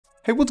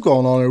Hey, what's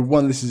going on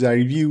everyone? This is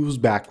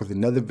iReviews back with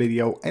another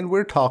video, and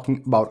we're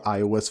talking about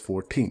iOS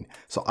 14.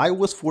 So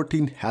iOS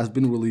 14 has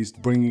been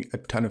released, bringing a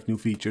ton of new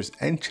features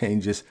and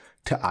changes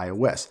to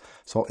iOS.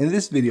 So in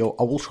this video,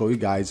 I will show you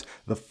guys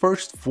the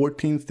first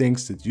 14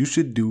 things that you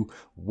should do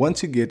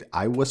once you get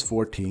iOS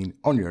 14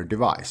 on your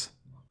device.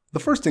 The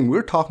first thing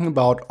we're talking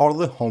about are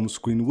the home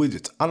screen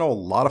widgets. I know a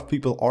lot of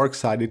people are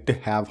excited to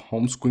have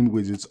home screen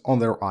widgets on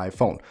their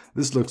iPhone.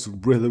 This looks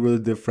really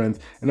different,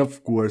 and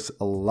of course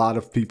a lot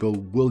of people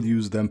will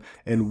use them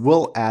and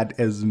will add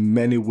as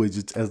many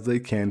widgets as they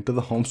can to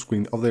the home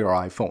screen of their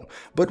iPhone.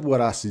 But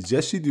what I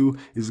suggest you do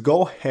is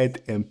go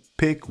ahead and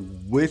pick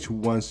which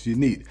ones you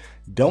need.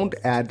 Don't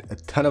add a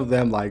ton of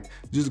them, like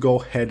just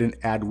go ahead and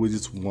add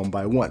widgets one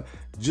by one.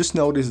 Just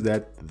notice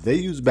that they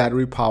use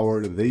battery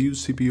power, they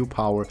use CPU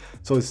power,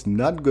 so it's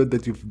not good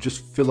that you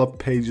just fill up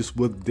pages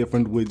with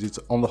different widgets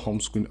on the home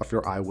screen of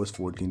your iOS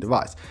 14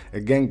 device.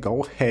 Again,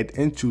 go ahead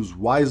and choose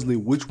wisely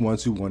which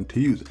ones you want to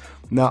use.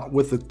 Now,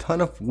 with a ton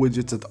of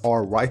widgets that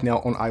are right now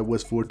on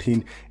iOS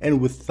 14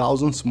 and with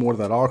thousands more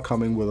that are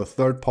coming with the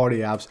third-party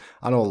apps,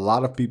 I know a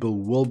lot of people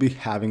will be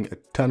having a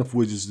ton of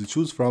widgets to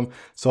choose from,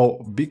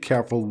 so be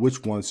careful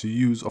which ones you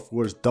use. Of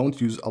course, don't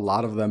use a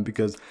lot of them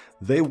because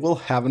they will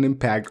have an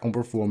impact on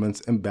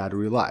performance and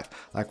battery life.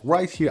 Like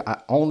right here,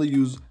 I only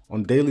use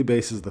on daily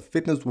basis the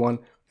fitness one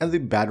and the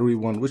battery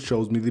one, which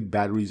shows me the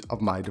batteries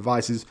of my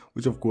devices,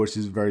 which of course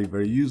is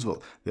very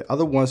useful. The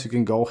other ones you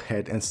can go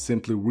ahead and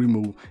simply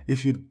remove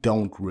if you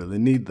don't really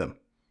need them.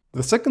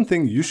 The second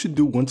thing you should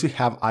do once you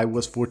have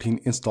iOS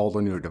 14 installed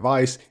on your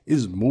device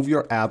is move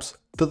your apps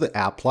to the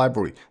app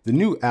library. The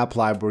new app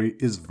library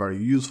is very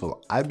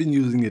useful. I've been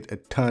using it a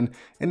ton,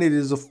 and it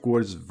is of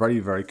course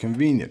very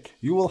convenient.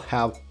 You will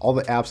have all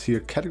the apps here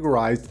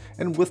categorized,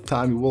 and with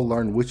time you will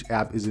learn which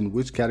app is in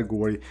which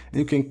category and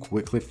you can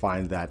quickly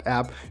find that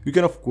app. You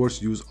can of course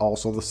use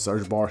also the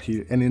search bar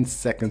here, and in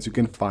seconds you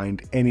can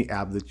find any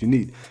app that you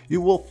need.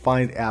 You will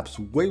find apps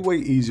way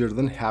easier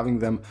than having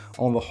them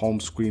on the home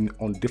screen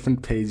on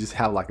different pages,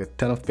 have like a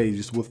ton of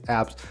pages with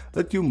apps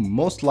that you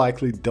most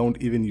likely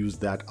don't even use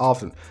that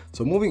often.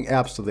 So moving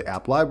apps to the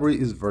app library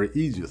is very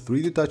easy.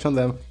 3D touch on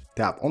them,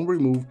 tap on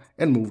remove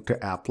and move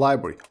to app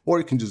library. Or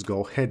you can just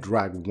go ahead,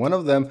 drag one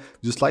of them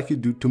just like you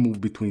do to move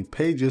between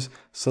pages,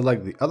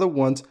 select the other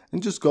ones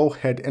and just go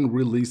ahead and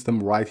release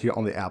them right here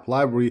on the app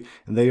library,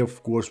 and they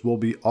of course will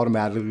be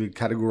automatically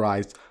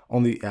categorized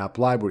on the app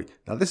library.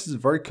 Now this is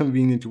very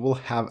convenient. You will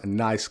have a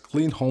nice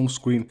clean home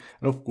screen,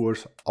 and of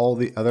course all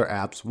the other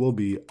apps will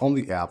be on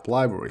the app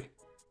library.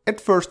 At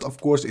first, of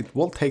course, it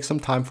will take some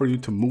time for you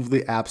to move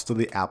the apps to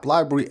the app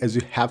library, as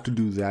you have to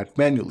do that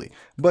manually.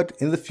 But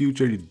in the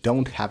future, you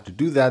don't have to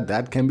do that.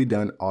 That can be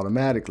done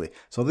automatically.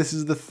 So this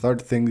is the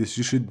third thing that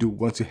you should do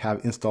once you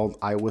have installed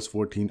iOS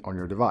 14 on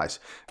your device.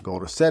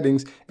 Go to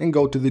settings and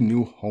go to the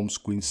new home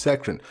screen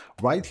section.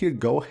 Right here,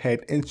 go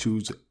ahead and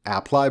choose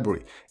app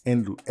library,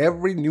 and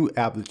every new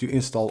app that you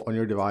install on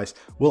your device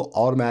will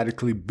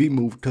automatically be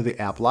moved to the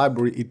app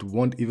library. It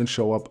won't even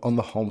show up on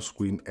the home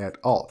screen at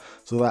all.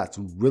 So that's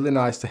really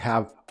nice to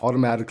have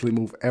automatically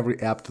move every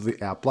app to the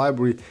app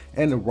library.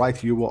 And right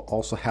here we'll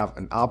also have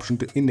an option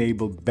to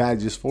enable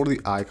badges for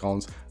the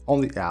icons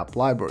on the app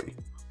library.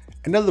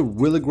 Another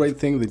really great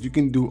thing that you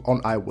can do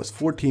on iOS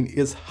 14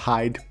 is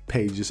hide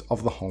pages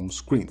of the home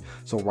screen.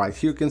 So right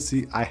here you can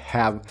see I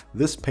have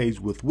this page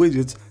with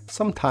widgets.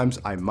 Sometimes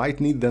I might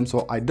need them,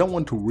 so I don't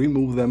want to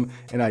remove them,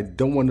 and I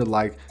don't want to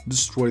like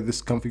destroy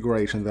this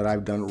configuration that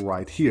I've done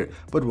right here.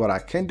 But what I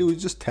can do is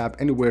just tap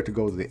anywhere to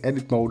go to the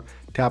edit mode,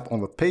 tap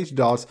on the page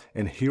dots,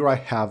 and here I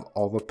have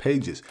all the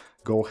pages.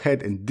 Go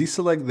ahead and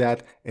deselect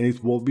that and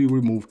it will be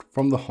removed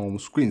from the home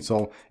screen.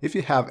 So if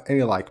you have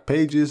any like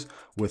pages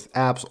with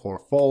apps or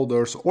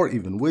folders or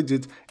even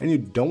widgets and you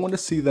don't want to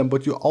see them,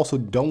 but you also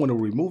don't want to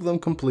remove them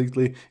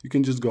completely, you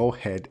can just go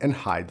ahead and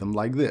hide them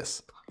like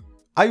this.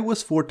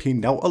 iOS 14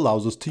 now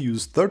allows us to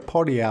use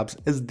third-party apps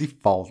as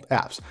default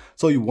apps.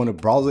 So you want to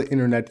browse the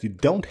internet, you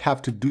don't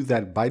have to do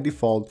that by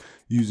default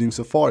using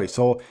Safari.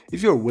 So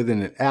if you're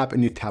within an app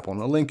and you tap on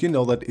a link, you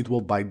know that it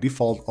will by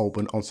default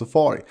open on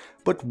Safari.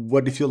 But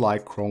what if you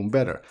like Chrome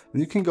better?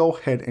 Then you can go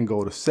ahead and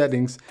go to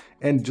settings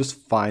and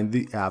just find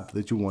the app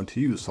that you want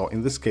to use. So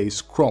in this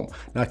case, Chrome.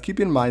 Now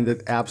keep in mind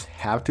that apps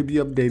have to be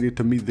updated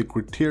to meet the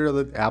criteria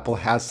that Apple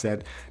has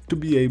set to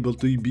be able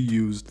to be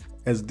used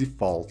as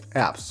default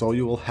apps. So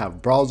you will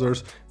have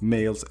browsers,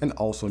 mails, and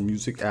also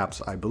music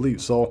apps, I believe.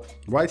 So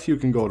right here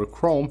you can go to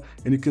Chrome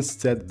and you can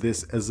set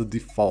this as a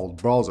default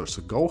browser.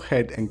 So go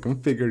ahead and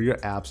configure your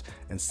apps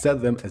and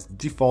set them as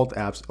default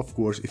apps, of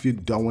course, if you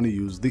don't want to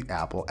use the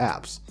Apple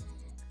apps.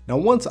 Now,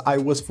 once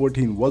iOS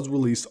 14 was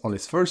released on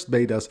its first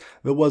betas,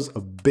 there was a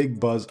big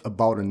buzz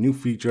about a new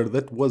feature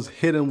that was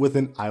hidden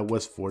within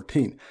iOS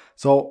 14.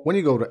 So when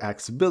you go to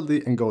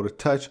accessibility and go to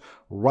touch,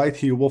 right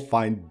here you will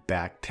find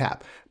back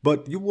tap.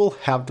 But you will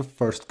have to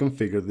first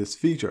configure this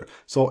feature.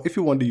 So if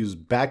you want to use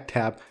back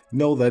tap,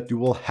 know that you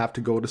will have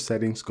to go to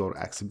settings, go to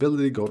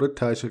accessibility, go to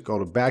touch, go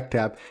to back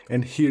tap,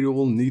 and here you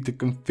will need to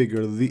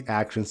configure the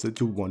actions that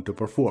you want to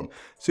perform.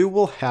 So you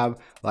will have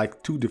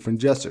like two different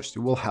gestures.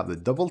 You will have the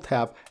double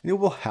tap and you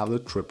will have the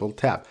triple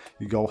tap.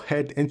 You go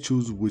ahead and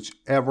choose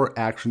whichever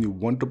action you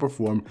want to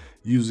perform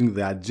using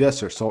that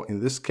gesture. So in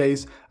this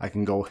case, I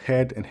can go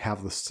ahead and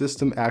have the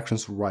system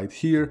actions right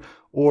here,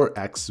 or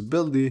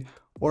accessibility,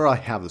 or I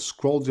have the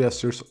scroll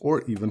gestures,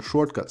 or even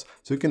shortcuts.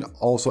 So you can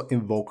also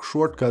invoke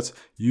shortcuts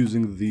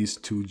using these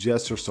two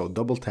gestures, so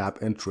double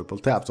tap and triple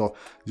tap. So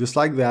just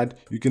like that,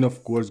 you can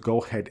of course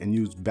go ahead and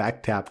use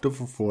back tap to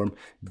perform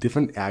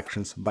different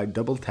actions by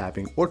double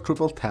tapping or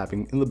triple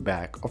tapping in the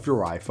back of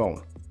your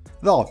iPhone.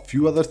 There are a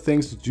few other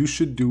things that you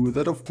should do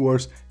that of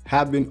course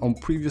have been on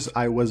previous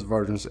iOS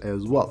versions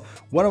as well.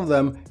 One of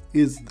them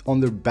is on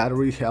their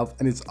battery health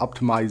and its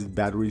optimized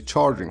battery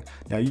charging.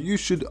 Now you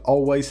should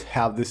always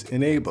have this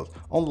enabled.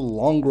 On the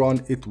long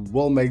run, it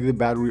will make the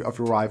battery of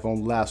your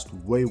iPhone last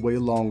way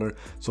longer,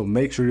 so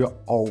make sure you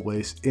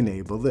always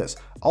enable this.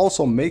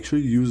 Also, make sure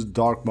you use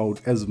dark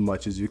mode as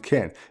much as you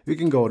can. You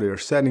can go to your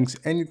settings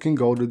and you can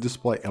go to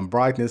display and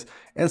brightness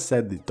and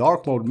set the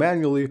dark mode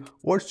manually,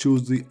 or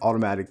choose the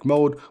automatic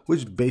mode,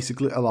 which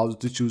basically allows you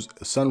to choose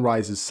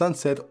sunrises,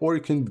 sunset, or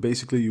you can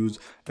basically use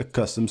a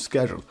custom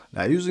schedule.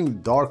 Now using the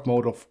dark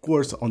mode of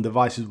course on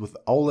devices with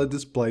OLED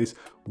displays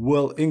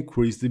will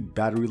increase the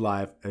battery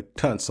life a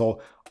ton.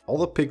 So all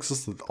the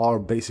pixels that are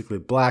basically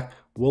black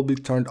will be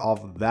turned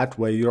off. That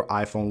way your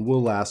iPhone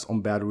will last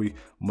on battery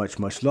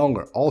much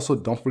longer. Also,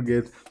 don't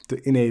forget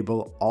to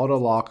enable auto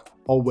lock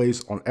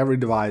always on every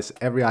device,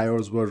 every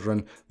iOS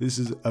version. This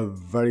is a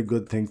very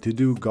good thing to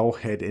do. Go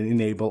ahead and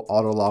enable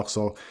auto lock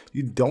so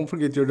you don't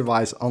forget your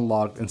device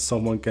unlocked and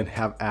someone can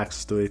have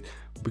access to it,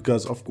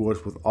 because of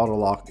course with auto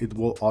lock it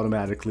will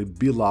automatically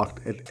be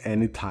locked at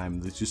any time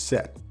that you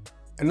set.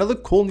 Another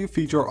cool new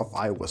feature of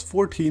iOS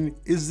 14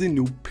 is the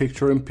new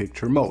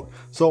picture-in-picture mode.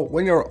 So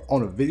when you're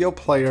on a video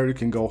player, you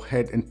can go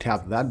ahead and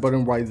tap that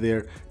button right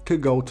there to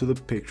go to the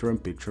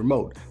picture-in-picture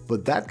mode.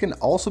 But that can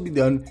also be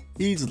done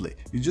easily.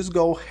 You just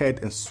go ahead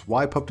and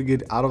swipe up to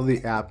get out of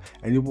the app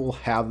and you will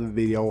have the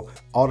video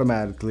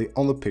automatically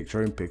on the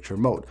picture-in-picture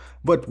mode.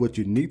 But what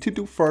you need to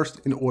do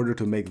first in order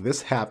to make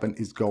this happen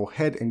is go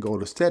ahead and go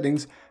to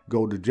settings,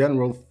 go to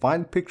general,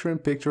 find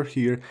picture-in-picture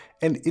here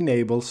and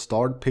enable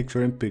start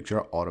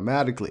picture-in-picture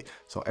automatically.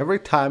 So every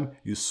time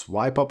you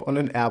swipe up on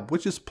an app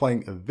which is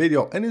playing a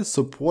video and it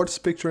supports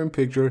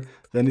picture-in-picture,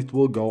 then it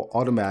will go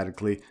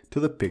automatically to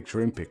the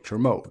picture-in-picture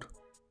mode.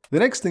 The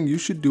next thing you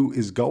should do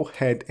is go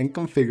ahead and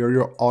configure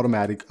your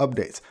automatic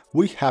updates.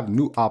 We have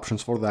new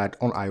options for that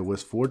on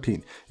iOS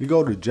 14. You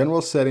go to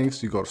general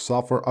settings, you go to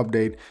software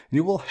update, and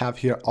you will have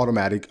here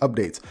automatic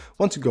updates.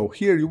 Once you go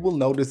here, you will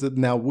notice that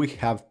now we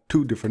have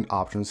two different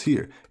options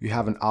here. You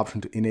have an option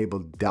to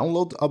enable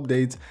download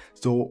updates,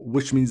 so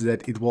which means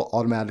that it will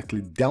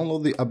automatically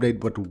download the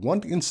update but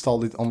won't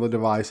install it on the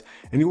device,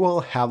 and you will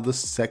have the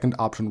second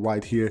option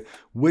right here,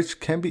 which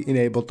can be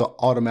enabled to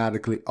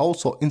automatically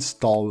also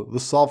install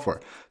the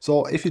software.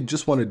 So if you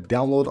just want to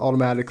download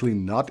automatically,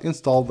 not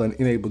install, then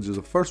enable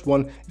just the first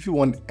one. If you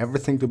want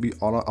everything to be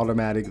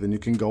automatic, then you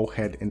can go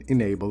ahead and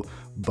enable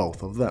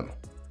both of them.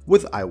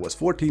 With iOS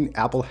 14,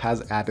 Apple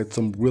has added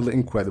some really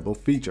incredible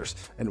features,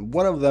 and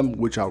one of them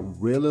which I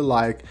really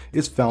like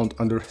is found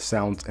under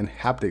sounds and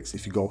haptics.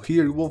 If you go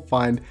here, you will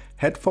find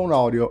headphone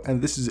audio, and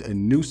this is a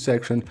new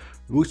section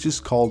which is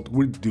called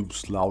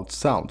reduce loud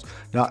sounds.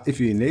 Now if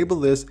you enable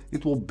this,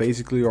 it will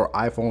basically your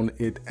iPhone,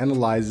 it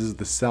analyzes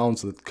the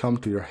sounds that come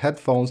to your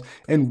headphones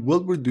and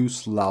will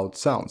reduce loud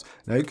sounds.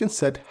 Now you can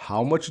set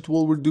how much it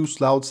will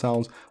reduce loud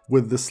sounds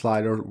with the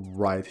slider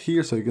right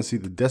here, so you can see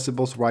the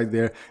decibels right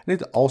there,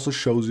 and it also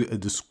shows you a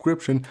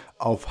description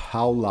of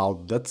how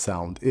loud that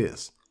sound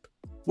is.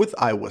 With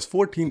iOS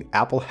 14,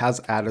 Apple has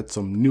added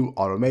some new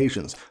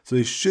automations, so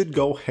you should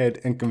go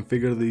ahead and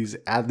configure these,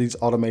 add these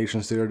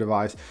automations to your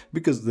device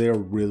because they are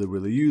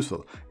really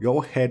useful.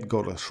 Go ahead,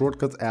 go to the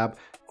Shortcuts app,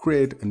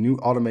 create a new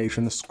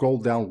automation, scroll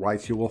down right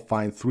here, you will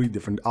find three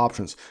different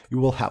options. You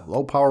will have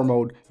low power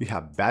mode, you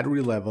have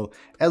battery level,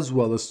 as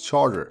well as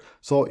charger.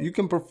 So you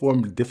can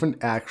perform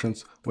different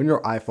actions when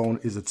your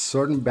iPhone is at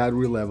certain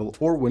battery level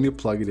or when you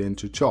plug it in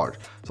to charge.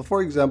 So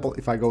for example,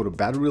 if I go to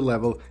battery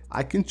level,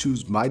 I can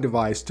choose my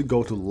device to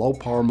go to low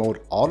power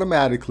mode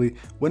automatically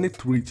when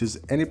it reaches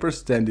any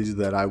percentage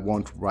that I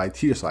want right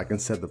here. So I can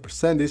set the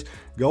percentage,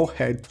 go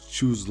ahead,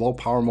 choose low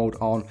power mode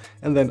on,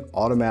 and then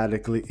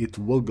automatically it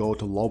will go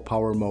to low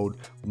power mode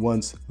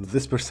once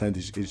this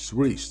percentage is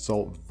reached.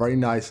 So very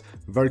nice,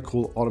 very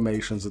cool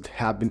automations that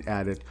have been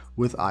added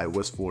with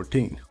iOS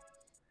 14.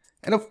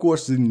 And of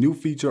course, the new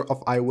feature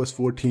of iOS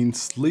 14,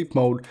 sleep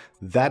mode,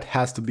 that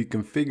has to be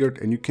configured,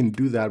 and you can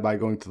do that by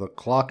going to the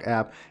clock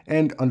app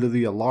and under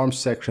the alarm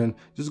section,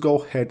 just go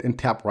ahead and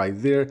tap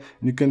right there and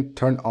you can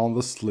turn on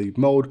the sleep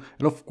mode.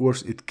 And of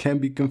course, it can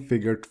be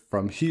configured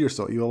from here.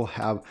 So you'll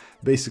have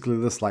basically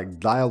this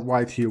like dial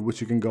right here, which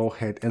you can go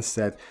ahead and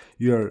set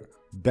your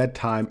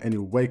bedtime and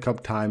your wake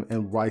up time,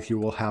 and right here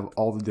we'll have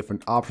all the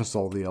different options.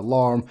 So the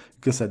alarm,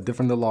 you can set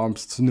different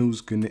alarms,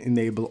 snooze can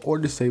enable or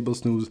disable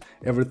snooze,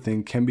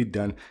 everything can be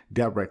done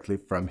directly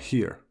from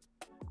here.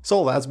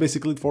 So that's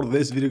basically it for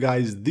this video,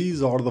 guys.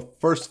 These are the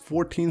first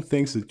 14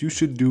 things that you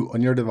should do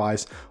on your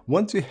device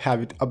once you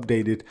have it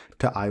updated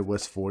to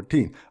iOS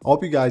 14. I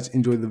hope you guys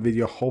enjoyed the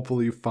video.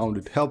 Hopefully you found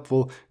it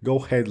helpful. Go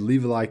ahead,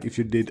 leave a like if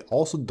you did.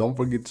 Also, don't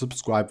forget to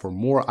subscribe for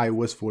more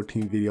iOS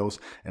 14 videos,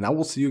 and I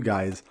will see you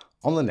guys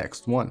on the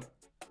next one.